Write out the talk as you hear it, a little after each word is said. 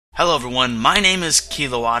Hello everyone, my name is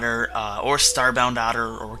Kilo Otter, or Starbound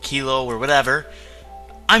Otter, or Kilo, or whatever.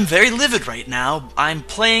 I'm very livid right now. I'm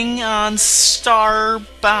playing on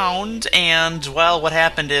Starbound, and, well, what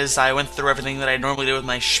happened is I went through everything that I normally do with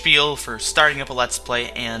my spiel for starting up a Let's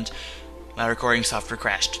Play, and my recording software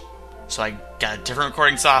crashed. So I got a different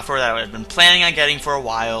recording software that I had been planning on getting for a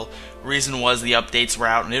while. Reason was the updates were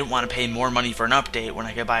out, and I didn't want to pay more money for an update when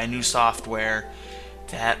I could buy a new software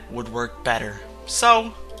that would work better.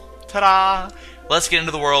 So, ta-da! Let's get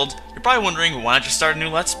into the world. You're probably wondering, why don't you start a new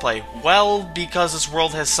Let's Play? Well, because this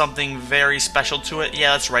world has something very special to it.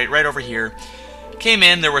 Yeah, that's right over here. Came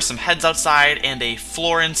in, there were some heads outside, and a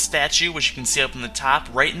Floran statue, which you can see up in the top,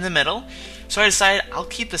 right in the middle. So I decided, I'll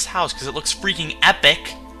keep this house, because it looks freaking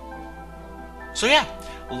epic. So yeah,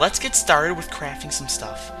 let's get started with crafting some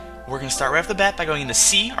stuff. We're going to start right off the bat by going into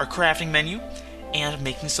C, our crafting menu, and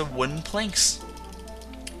making some wooden planks.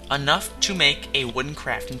 Enough to make a wooden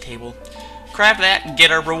crafting table. Craft that,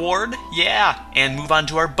 get our reward, yeah, and move on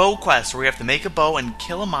to our bow quest, where we have to make a bow and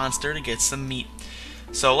kill a monster to get some meat.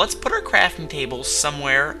 So let's put our crafting table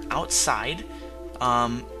somewhere outside.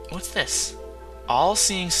 What's this?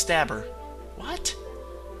 All-seeing stabber. What?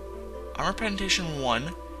 Armor penetration 1,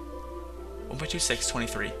 1.26,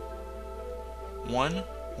 23. 1,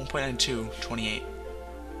 1.92, 28.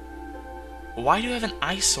 Why do you have an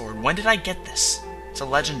ice sword? When did I get this? It's a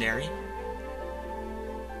legendary.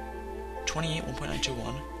 28,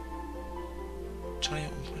 1.921. 28,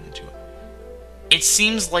 1.921. It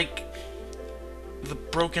seems like the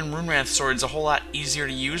broken Runewrath sword is a whole lot easier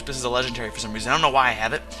to use, but this is a legendary for some reason. I don't know why I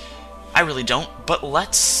have it. I really don't, but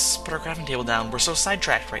let's put our crafting table down. We're so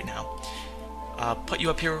sidetracked right now. Put you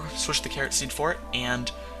up here, switch the carrot seed for it, and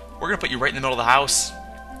we're going to put you right in the middle of the house.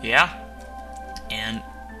 Yeah? And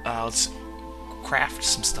let's craft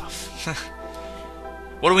some stuff.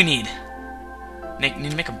 What do we need?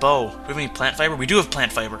 Need to make a bow. Do we have any plant fiber? We do have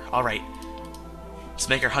plant fiber. Alright. Let's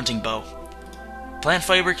make our hunting bow. Plant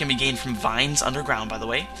fiber can be gained from vines underground, by the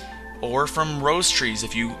way, or from rose trees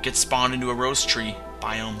if you get spawned into a rose tree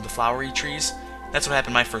biome, the flowery trees. That's what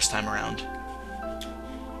happened my first time around.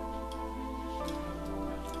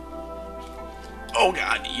 Oh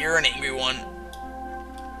god, you're an angry one.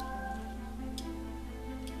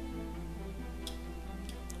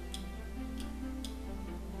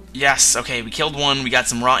 Yes, okay, we killed one, we got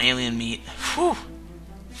some raw alien meat. Whew!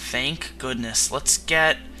 Thank goodness. Let's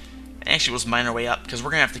get... Actually, let's mine our way up, because we're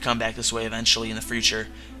going to have to come back this way eventually in the future.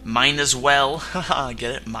 Mine as well. Haha,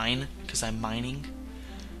 get it? Mine? Because I'm mining?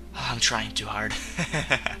 Oh, I'm trying too hard.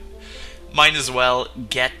 Mine as well.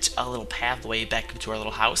 Get a little pathway back to our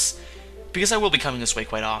little house, because I will be coming this way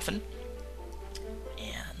quite often.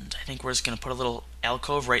 And I think we're just going to put a little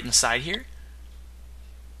alcove right in the side here.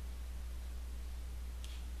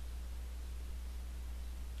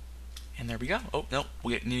 And there we go. Oh, no,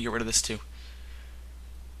 we need to get rid of this too.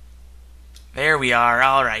 There we are,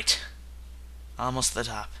 alright. Almost to the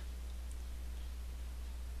top.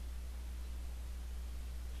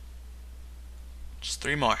 Just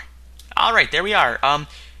 3 more. Alright, there we are.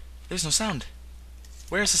 There's no sound.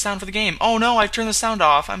 Where's the sound for the game? Oh no, I've turned the sound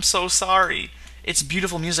off. I'm so sorry. It's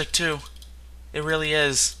beautiful music too. It really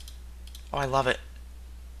is. Oh, I love it.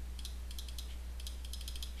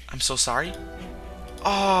 I'm so sorry.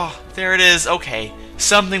 Oh, there it is. Okay.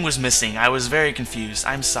 Something was missing. I was very confused.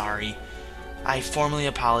 I'm sorry. I formally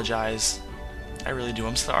apologize. I really do.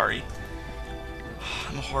 I'm sorry.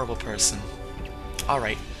 I'm a horrible person.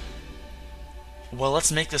 Alright. Well,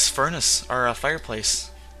 let's make this furnace, or a fireplace.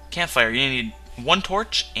 Campfire. You need 1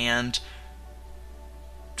 torch and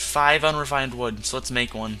 5 unrefined wood. So let's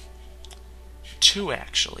make one. 2,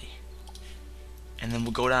 actually. And then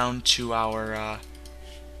we'll go down to our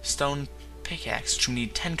stone pickaxe, which we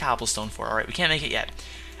need 10 cobblestone for. Alright, we can't make it yet.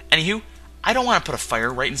 Anywho, I don't want to put a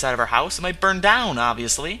fire right inside of our house. It might burn down,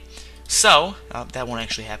 obviously. So, that won't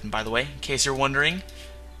actually happen, by the way, in case you're wondering.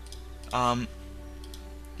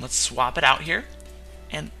 Let's swap it out here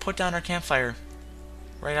and put down our campfire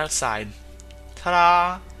right outside.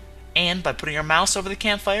 Ta-da! And by putting our mouse over the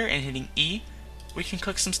campfire and hitting E, we can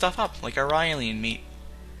cook some stuff up, like our raw alien meat.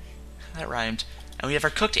 That rhymed. And we have our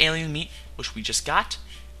cooked alien meat, which we just got.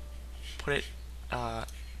 Put it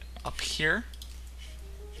up here.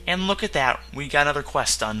 And look at that. We got another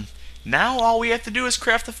quest done. Now all we have to do is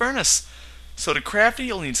craft the furnace. So to craft it,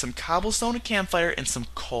 you'll need some cobblestone, a campfire, and some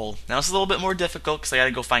coal. Now it's a little bit more difficult because I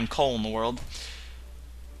gotta go find coal in the world.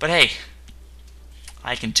 But hey,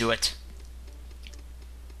 I can do it.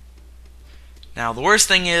 Now the worst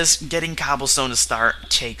thing is, getting cobblestone to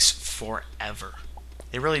start takes forever.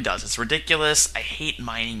 It really does. It's ridiculous. I hate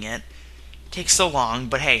mining it. It takes so long,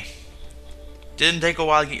 but hey, Didn't take a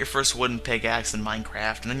while to get your first wooden pickaxe in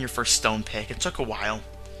Minecraft, and then your first stone pick. It took a while.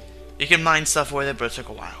 You can mine stuff with it, but it took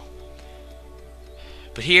a while.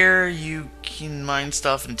 But here, you can mine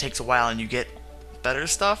stuff, and it takes a while, and you get better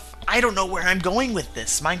stuff. I don't know where I'm going with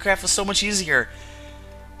this. Minecraft was so much easier.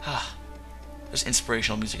 There's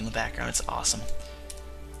inspirational music in the background. It's awesome.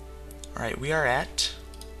 Alright, we are at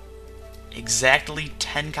exactly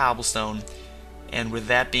 10 cobblestone. And with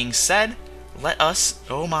that being said, let us...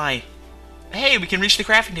 Oh my... Hey, we can reach the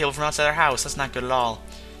crafting table from outside our house. That's not good at all.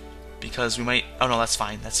 Because we might... Oh no, that's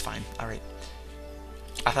fine. That's fine. Alright.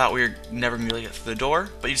 I thought we were never going to really get through the door,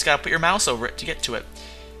 but you just got to put your mouse over it to get to it.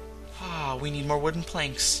 Ah, we need more wooden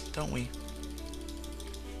planks, don't we?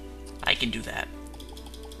 I can do that.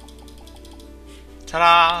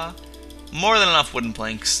 Ta-da! More than enough wooden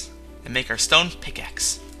planks. And make our stone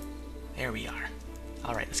pickaxe. There we are.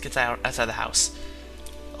 Alright, let's get outside the house.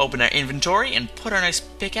 Open our inventory and put our nice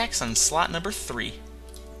pickaxe on slot number 3.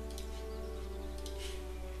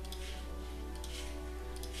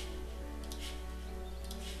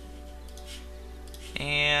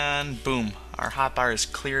 And boom, our hotbar is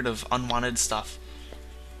cleared of unwanted stuff.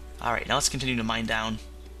 Alright, now let's continue to mine down.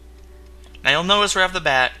 Now you'll notice right off the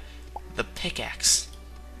bat, the pickaxe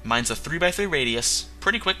mines a 3x3 radius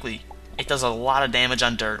pretty quickly. It does a lot of damage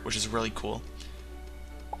on dirt, which is really cool.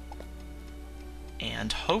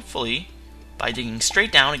 And hopefully, by digging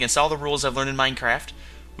straight down against all the rules I've learned in Minecraft,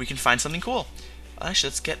 we can find something cool. Actually,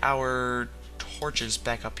 let's get our torches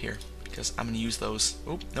back up here, because I'm going to use those.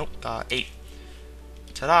 Oop, nope, 8.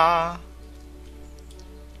 Ta-da!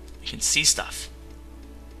 You can see stuff.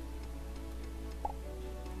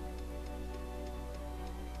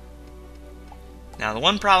 Now, the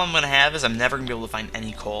one problem I'm going to have is I'm never going to be able to find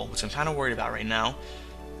any coal, which I'm kind of worried about right now.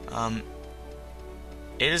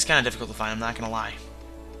 It is kind of difficult to find, I'm not going to lie.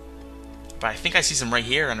 But I think I see some right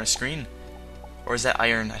here on our screen. Or is that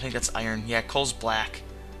iron? I think that's iron. Yeah, coal's black.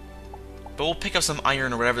 But we'll pick up some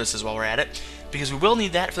iron or whatever this is while we're at it, because we will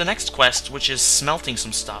need that for the next quest, which is smelting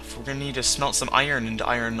some stuff. We're going to need to smelt some iron into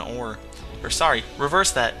iron ore. Or sorry,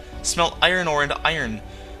 reverse that. Smelt iron ore into iron.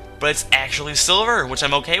 But it's actually silver, which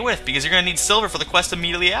I'm okay with, because you're going to need silver for the quest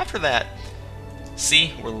immediately after that.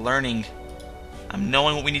 See, we're learning. I'm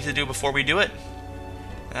knowing what we need to do before we do it.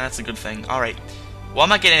 That's a good thing. Alright, well, I'm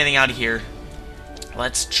not getting anything out of here.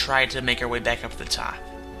 Let's try to make our way back up to the top.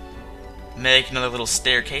 Make another little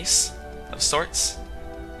staircase of sorts.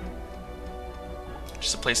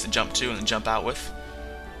 Just a place to jump to and then jump out with.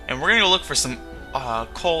 And we're going to look for some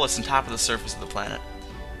coal that's on top of the surface of the planet,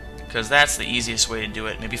 because that's the easiest way to do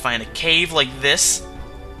it. Maybe find a cave like this.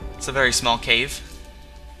 It's a very small cave.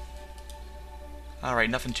 Alright,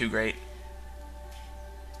 nothing too great.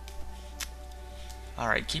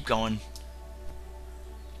 Alright, keep going.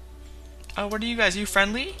 Oh, what are you guys? Are you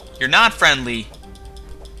friendly? You're not friendly!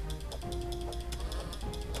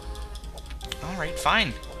 Alright,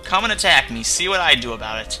 fine. Come and attack me. See what I do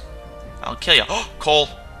about it. I'll kill you. Oh, coal!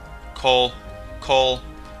 Coal! Coal!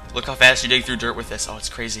 Look how fast you dig through dirt with this. Oh, it's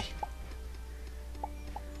crazy.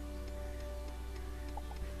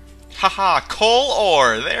 Haha, coal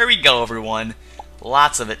ore! There we go, everyone.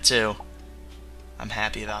 Lots of it, too. I'm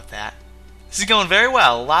happy about that. This is going very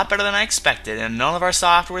well, a lot better than I expected, and none of our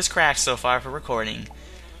software is cracked so far for recording.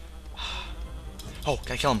 Oh,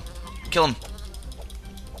 gotta kill him. Kill him.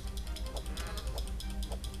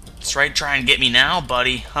 That's right, try and get me now,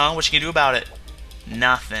 buddy. Huh? What you gonna do about it?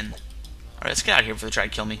 Nothing. Alright, let's get out of here before they try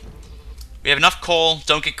to kill me. We have enough coal.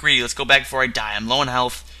 Don't get greedy. Let's go back before I die. I'm low on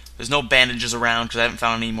health. There's no bandages around because I haven't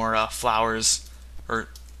found any more flowers. Or,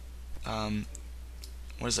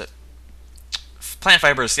 what is it? Plant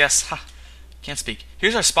fibers, yes. Ha. Can't speak.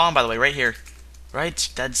 Here's our spawn, by the way, right here. Right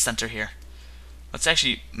dead center here. Let's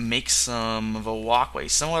actually make some of a walkway,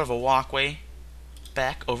 somewhat of a walkway,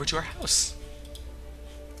 back over to our house.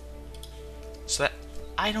 So that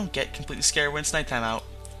I don't get completely scared when it's nighttime out.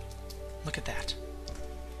 Look at that.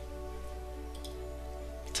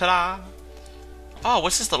 Ta-da! Oh,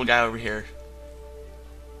 what's this little guy over here?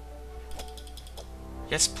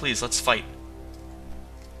 Yes, please, let's fight.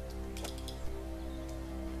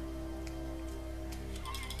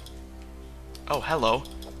 Oh, hello.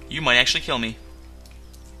 You might actually kill me.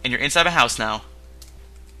 And you're inside my house now.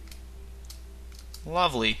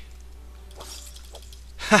 Lovely.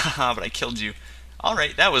 Haha, but I killed you.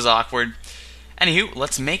 Alright, that was awkward. Anywho,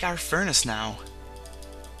 let's make our furnace now.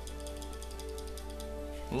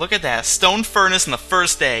 Look at that. Stone furnace on the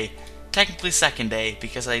first day. Technically second day,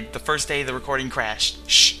 because the first day the recording crashed.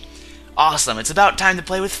 Shh. Awesome. It's about time to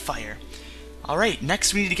play with fire. Alright,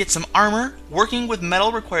 next we need to get some armor. Working with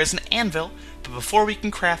metal requires an anvil, but before we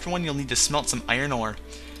can craft one, you'll need to smelt some iron ore.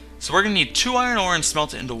 So we're going to need 2 iron ore and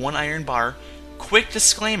smelt it into 1 iron bar. Quick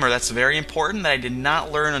disclaimer, that's very important, that I did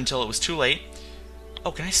not learn until it was too late.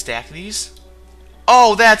 Oh, can I stack these?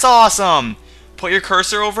 Oh, that's awesome! Put your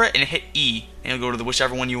cursor over it and hit E, and it'll go to the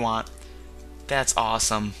whichever one you want. That's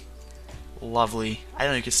awesome. Lovely. I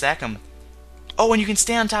didn't know you could stack them. Oh, and you can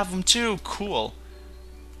stand on top of them too. Cool.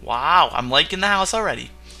 Wow, I'm liking the house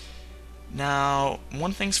already. Now,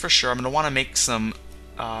 one thing's for sure, I'm going to want to make some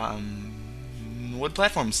wood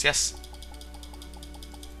platforms, yes.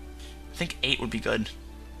 I think 8 would be good.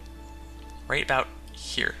 Right about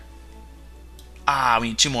here. Ah, we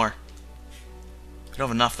need 2 more. We don't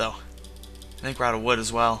have enough, though. I think we're out of wood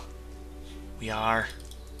as well. We are.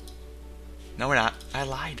 No, we're not. I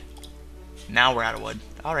lied. Now we're out of wood.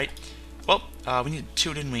 Alright. Well, we needed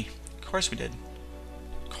 2, didn't we? Of course we did.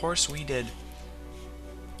 Of course we did.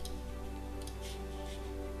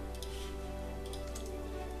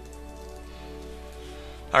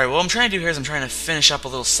 Alright, what I'm trying to do here is I'm trying to finish up a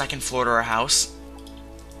little second floor to our house.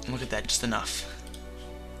 And look at that, just enough.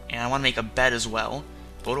 And I want to make a bed as well.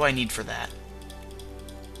 But what do I need for that?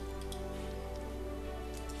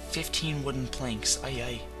 15 wooden planks. Ay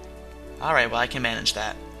ay. Alright, well I can manage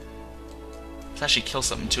that. Let's actually kill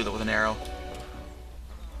something too, though, with an arrow.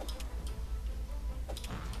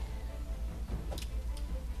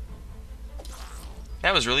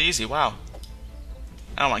 That was really easy, wow.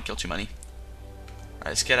 I don't want to kill too many.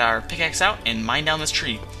 Alright, let's get our pickaxe out and mine down this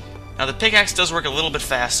tree. Now the pickaxe does work a little bit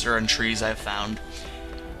faster on trees, I've found.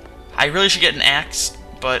 I really should get an axe,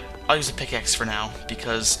 but I'll use a pickaxe for now,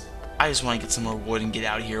 because I just want to get some more wood and get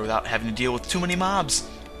out of here without having to deal with too many mobs.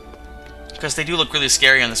 Because they do look really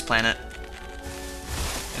scary on this planet,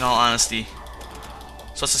 in all honesty.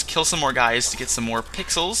 So let's just kill some more guys to get some more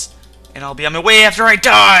pixels, and I'll be on my way after I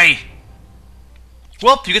die!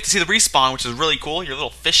 Well, you get to see the respawn, which is really cool. Your little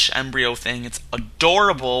fish embryo thing. It's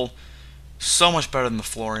adorable. So much better than the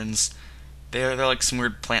Florans. They're like some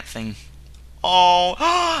weird plant thing.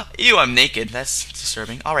 Oh, ew, I'm naked. That's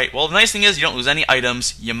disturbing. Alright, well, the nice thing is you don't lose any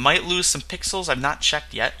items. You might lose some pixels. I've not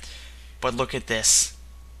checked yet. But look at this.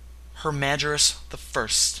 Her Majerus the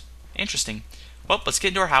First. Interesting. Well, let's get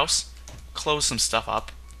into our house, close some stuff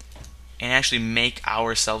up, and actually make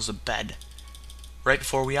ourselves a bed right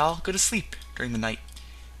before we all go to sleep during the night.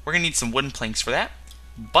 We're going to need some wooden planks for that,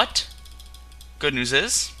 but good news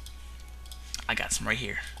is I got some right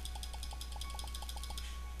here.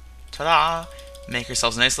 Ta-da! Make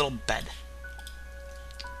yourselves a nice little bed.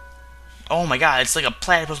 Oh my god, it's like a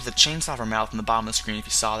platypus with a chainsaw for mouth in the bottom of the screen if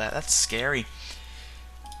you saw that. That's scary.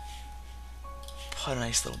 Put a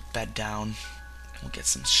nice little bed down, and we'll get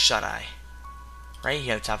some shut-eye right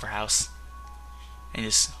here at the top of our house. And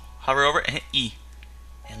just hover over it and hit E.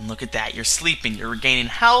 And look at that, you're sleeping, you're regaining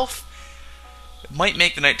health. It might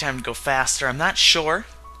make the nighttime go faster, I'm not sure.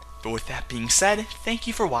 But with that being said, thank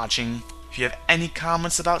you for watching. If you have any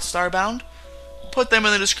comments about Starbound, put them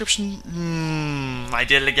in the description. I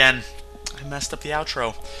did it again. I messed up the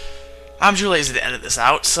outro. I'm too lazy to edit this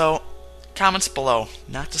out, so comments below,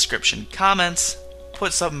 not description. Comments,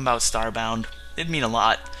 put something about Starbound. It'd mean a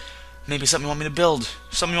lot. Maybe something you want me to build,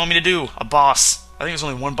 something you want me to do, a boss. I think there's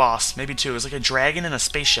only one boss, maybe 2. It's like a dragon and a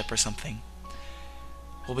spaceship or something.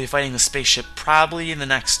 We'll be fighting the spaceship probably in the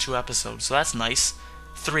next 2 episodes, so that's nice.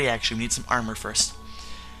 3 actually, we need some armor first.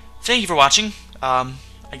 Thank you for watching. I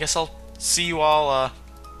guess I'll see you all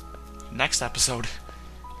next episode.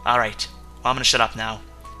 Alright, well, I'm gonna shut up now.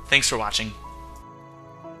 Thanks for watching.